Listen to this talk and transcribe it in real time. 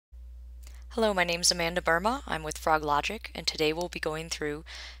Hello, my name is Amanda Burma. I'm with froglogic, and today we'll be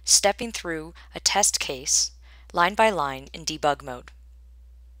stepping through a test case line by line in debug mode.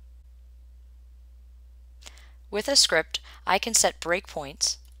 With a script, I can set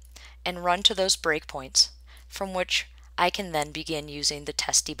breakpoints and run to those breakpoints, from which I can then begin using the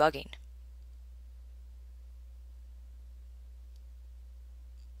test debugging.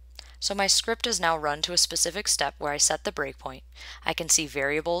 So my script is now run to a specific step where I set the breakpoint. I can see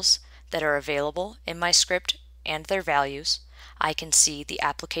variables that are available in my script and their values. I can see the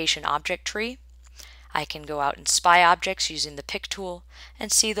application object tree. I can go out and spy objects using the pick tool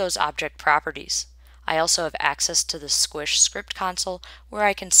and see those object properties. I also have access to the Squish script console where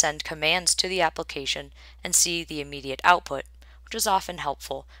I can send commands to the application and see the immediate output, which is often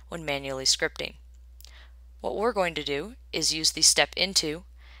helpful when manually scripting. What we're going to do is use the step into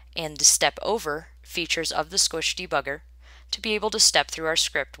and the step over features of the Squish debugger to be able to step through our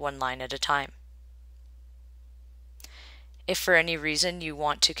script one line at a time. If for any reason you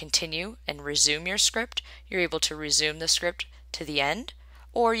want to continue and resume your script, you're able to resume the script to the end,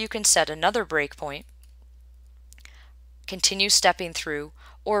 or you can set another breakpoint, continue stepping through,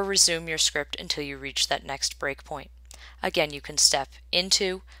 or resume your script until you reach that next breakpoint. Again, you can step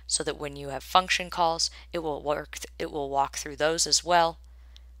into so that when you have function calls, it will walk through those as well.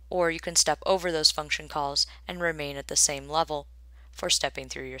 Or you can step over those function calls and remain at the same level for stepping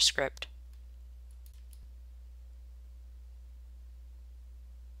through your script.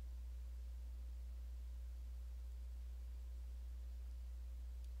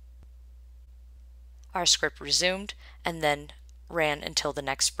 Our script resumed and then ran until the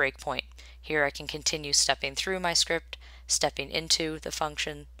next breakpoint. Here I can continue stepping through my script, stepping into the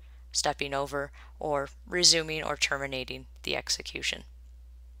function, stepping over, or resuming or terminating the execution.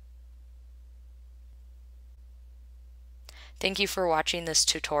 Thank you for watching this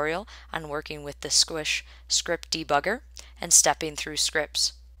tutorial on working with the Squish script debugger and stepping through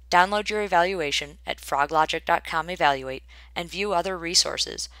scripts. Download your evaluation at froglogic.com/evaluate and view other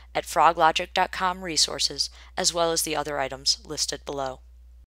resources at froglogic.com/resources, as well as the other items listed below.